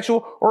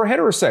homosexual or a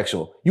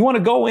heterosexual. You want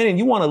to go in and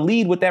you want to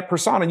lead with that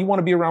persona and you want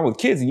to be around with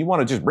kids and you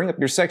want to just bring up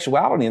your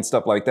sexuality and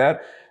stuff like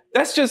that.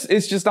 It's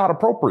just not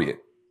appropriate.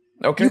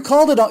 Okay. You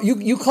called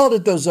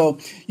it though, Zoe.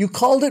 You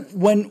called it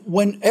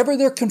whenever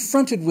they're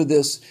confronted with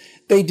this,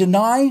 they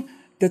deny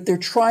that they're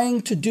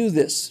trying to do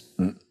this.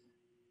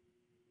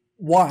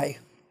 Why?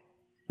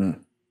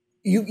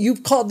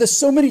 You've called this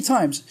so many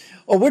times.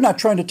 Oh, we're not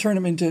trying to turn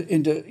them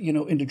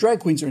into drag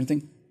queens or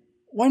anything.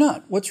 Why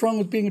not? What's wrong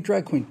with being a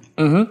drag queen?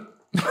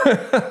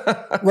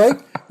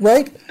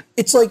 Right?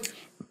 It's like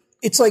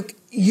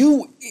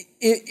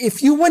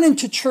if you went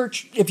into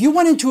church, if you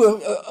went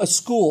into a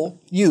school,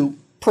 you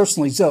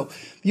personally, Zoe,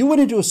 you went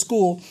into a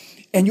school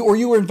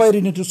you were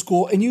invited into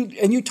school and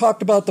you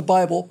talked about the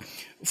Bible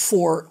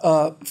for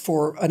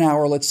an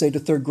hour, let's say, to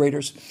third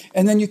graders.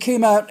 And then you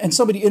came out and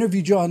somebody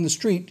interviewed you on the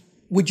street.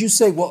 Would you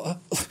say,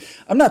 well,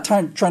 I'm not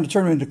trying to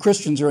turn them into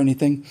Christians or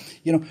anything?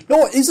 No,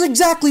 it's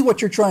exactly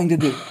what you're trying to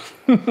do.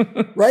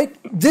 Right?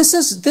 This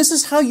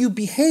is how you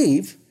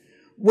behave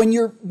when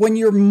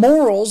your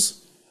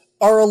morals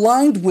are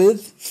aligned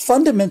with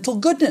fundamental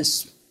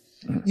goodness.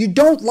 You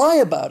don't lie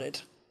about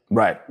it.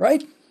 Right.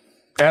 Right?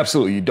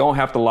 Absolutely. You don't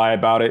have to lie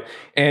about it.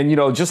 And,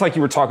 just like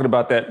you were talking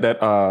about that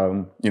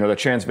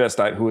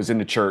transvestite who was in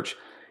the church,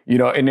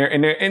 and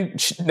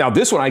now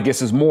this one, I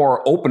guess, is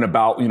more open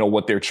about,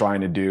 what they're trying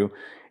to do.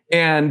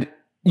 And,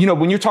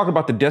 when you're talking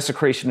about the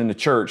desecration in the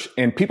church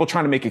and people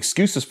trying to make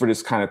excuses for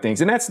this kind of things,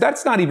 and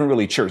that's not even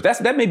really church.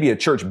 That may be a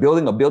church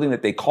building, a building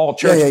that they call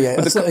church.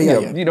 But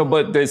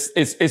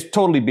it's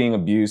totally being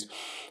abused.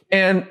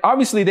 And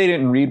obviously they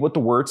didn't read what the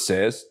word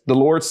says. The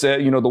Lord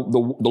said, the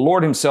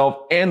Lord himself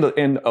and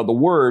the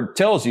word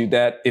tells you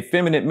that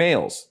effeminate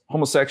males,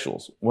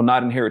 homosexuals, will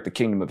not inherit the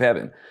kingdom of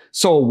heaven.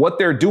 So what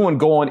they're doing,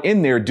 going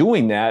in there,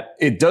 doing that,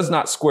 it does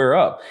not square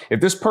up. If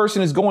this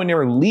person is going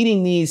there and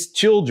leading these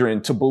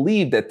children to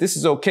believe that this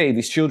is okay,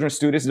 these children,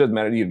 students, it doesn't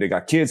matter. They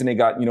got kids and they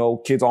got,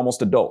 kids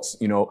almost adults,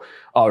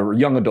 or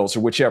young adults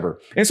or whichever.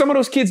 And some of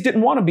those kids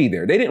didn't want to be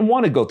there. They didn't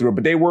want to go through it,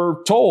 but they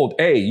were told,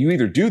 hey, you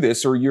either do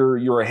this or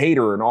you're a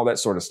hater and all that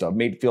sort of stuff,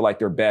 made feel like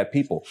they're bad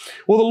people.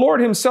 Well, the Lord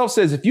himself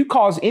says, if you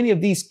cause any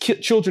of these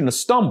children to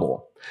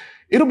stumble,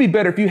 it'll be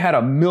better if you had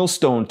a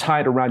millstone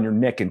tied around your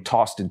neck and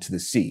tossed into the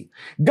sea.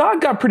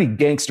 God got pretty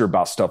gangster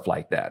about stuff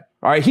like that.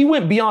 All right. He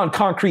went beyond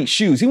concrete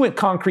shoes. He went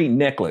concrete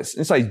necklace.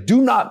 It's like,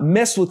 do not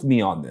mess with me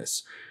on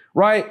this.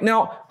 Right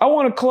now, I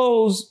want to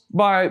close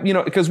by,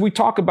 because we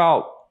talk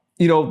about,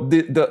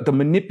 the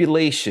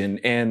manipulation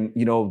and,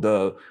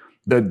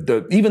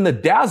 even the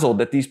dazzle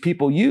that these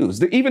people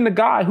use. Even the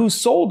guy who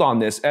sold on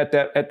this at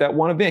that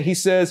one event, he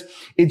says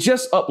it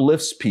just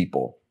uplifts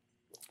people.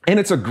 And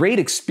it's a great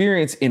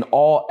experience in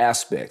all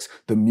aspects.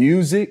 The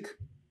music,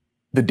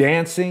 the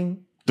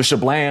dancing, the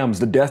shablams,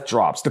 the death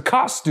drops, the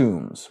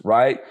costumes,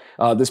 right?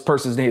 This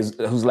person's name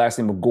whose last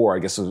name was Gore, I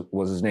guess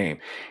was his name.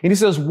 And he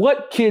says,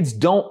 what kids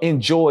don't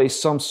enjoy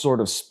some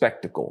sort of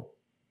spectacle?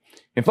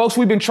 And folks,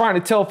 we've been trying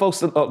to tell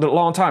folks a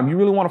long time, you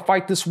really want to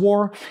fight this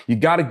war? You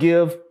got to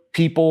give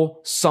people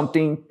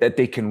something that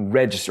they can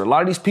register. A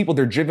lot of these people,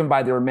 they're driven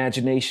by their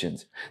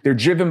imaginations. They're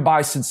driven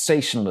by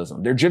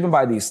sensationalism. They're driven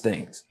by these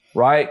things,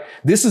 right?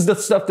 This is the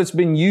stuff that's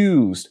been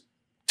used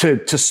to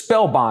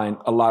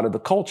spellbind a lot of the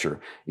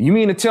culture. You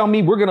mean to tell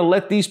me we're going to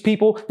let these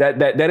people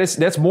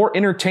that's more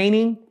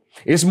entertaining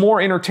It's more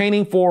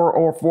entertaining for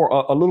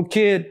a little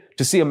kid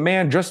to see a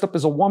man dressed up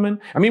as a woman.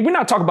 I mean, we're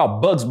not talking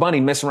about Bugs Bunny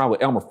messing around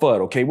with Elmer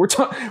Fudd, okay? We're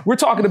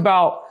talking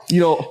about,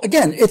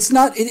 Again, it's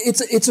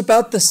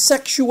about the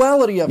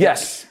sexuality of it.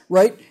 Yes.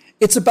 Right?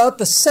 It's about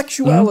the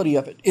sexuality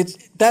of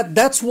it.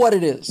 That's what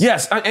it is.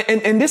 Yes.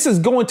 And this is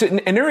going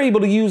to, and they're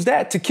able to use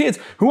that to kids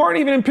who aren't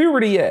even in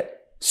puberty yet.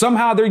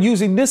 Somehow they're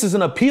using this as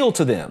an appeal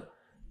to them.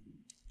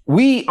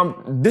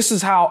 This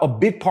is how a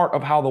big part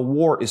of how the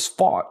war is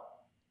fought.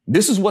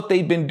 This is what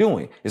they've been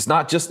doing. It's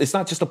not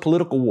just a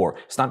political war.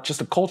 It's not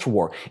just a cultural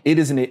war. It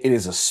is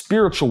a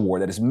spiritual war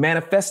that is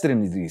manifested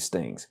in these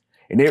things.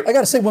 And I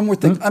got to say one more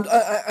thing.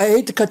 I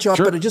hate to cut you off,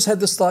 but I just had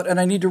this thought and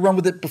I need to run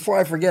with it before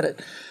I forget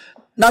it.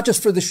 Not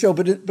just for the show,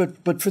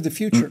 but for the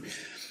future.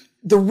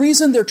 The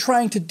reason they're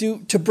trying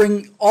to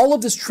bring all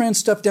of this trans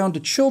stuff down to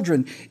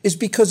children is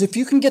because if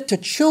you can get to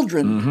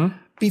children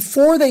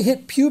before they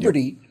hit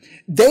puberty,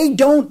 they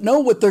don't know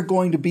what they're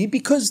going to be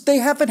because they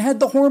haven't had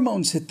the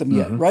hormones hit them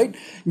yet, right?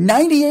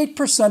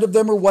 98% of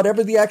them, or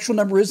whatever the actual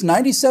number is,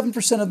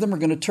 97% of them are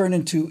going to turn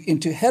into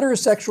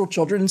heterosexual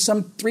children, and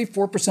some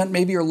 3-4%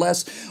 maybe or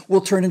less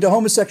will turn into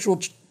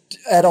homosexual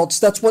adults.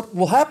 That's what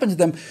will happen to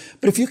them.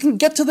 But if you can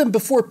get to them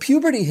before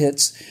puberty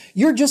hits,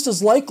 you're just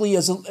as likely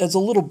as a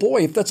little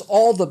boy, if that's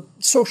all the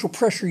social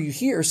pressure you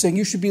hear saying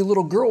you should be a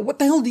little girl. What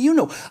the hell do you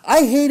know?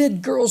 I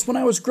hated girls when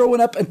I was growing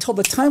up until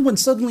the time when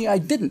suddenly I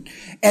didn't.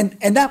 And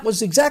that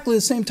was exactly the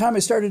same time I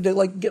started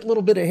to get a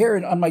little bit of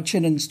hair on my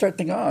chin and start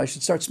thinking, I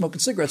should start smoking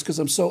cigarettes because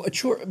I'm so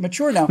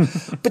mature now.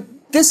 But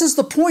this is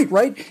the point,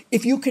 right?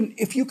 If you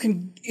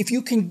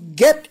can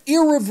get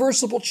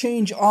irreversible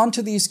change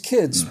onto these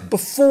kids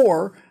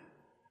before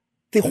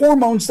the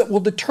hormones that will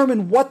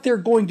determine what they're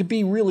going to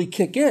be really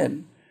kick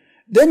in,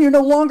 then you're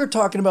no longer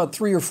talking about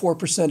 3 or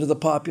 4% of the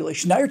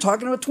population. Now you're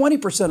talking about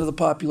 20% of the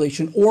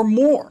population or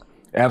more.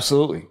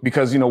 Absolutely.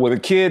 Because, with a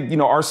kid,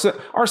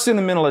 our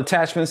sentimental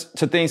attachments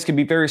to things can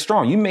be very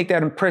strong. You make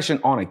that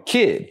impression on a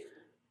kid,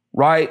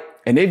 right?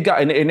 And they've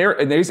got, and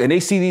they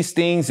see these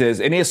things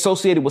and they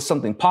associate it with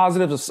something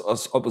positive,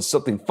 with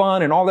something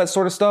fun and all that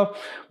sort of stuff.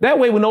 That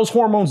way, when those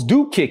hormones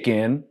do kick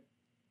in,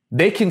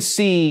 they can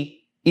see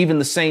even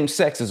the same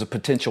sex as a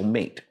potential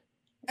mate.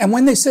 And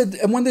when they said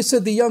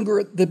the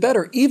younger, the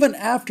better, even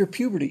after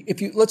puberty,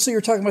 let's say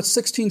you're talking about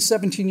 16,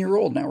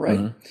 17-year-old now,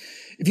 right?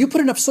 If you put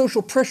enough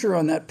social pressure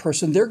on that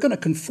person, they're going to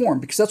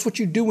conform because that's what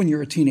you do when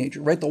you're a teenager,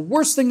 right? The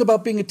worst thing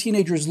about being a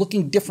teenager is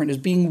looking different, is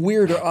being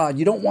weird or odd.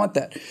 You don't want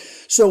that.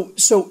 So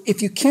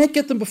if you can't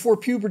get them before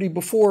puberty,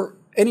 before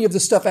any of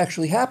this stuff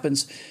actually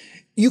happens,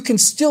 you can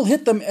still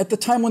hit them at the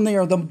time when they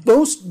are the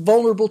most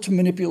vulnerable to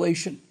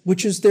manipulation,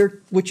 which is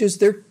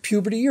their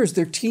puberty years,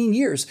 their teen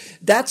years.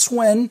 That's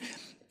when,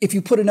 if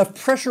you put enough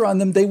pressure on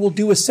them, they will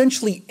do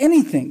essentially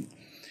anything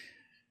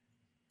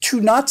to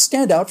not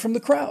stand out from the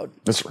crowd.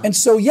 That's right. And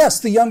so,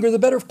 yes, the younger the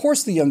better. Of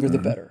course, the younger the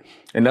better.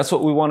 And that's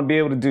what we want to be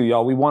able to do,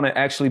 y'all. We want to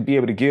actually be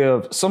able to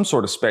give some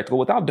sort of spectacle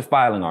without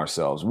defiling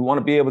ourselves. We want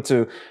to be able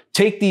to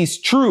take these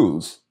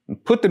truths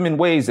and put them in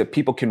ways that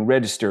people can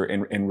register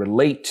and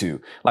relate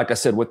to, like I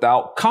said,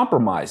 without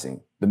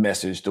compromising the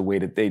message the way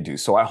that they do.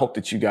 So I hope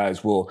that you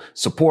guys will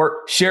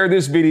support, share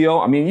this video.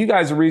 I mean, you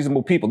guys are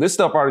reasonable people. This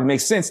stuff already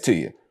makes sense to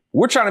you.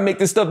 We're trying to make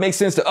this stuff make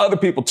sense to other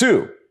people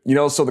too,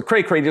 so the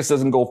cray just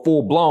doesn't go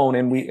full blown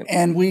and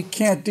we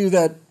can't do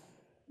that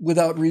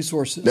without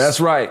resources. That's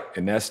right.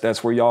 And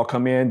that's where y'all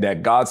come in,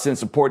 that God sent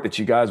support that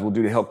you guys will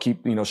do to help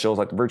keep, shows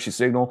like The Virtue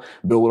Signal,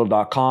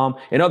 BillWhittle.com,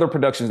 and other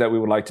productions that we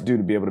would like to do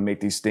to be able to make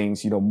these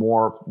things,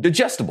 more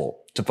digestible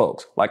to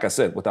folks, like I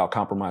said, without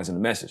compromising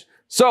the message.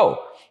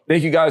 So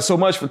thank you guys so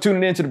much for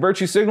tuning in to The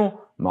Virtue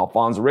Signal. I'm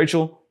Alfonso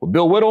Rachel with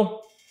Bill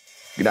Whittle.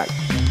 Good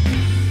night.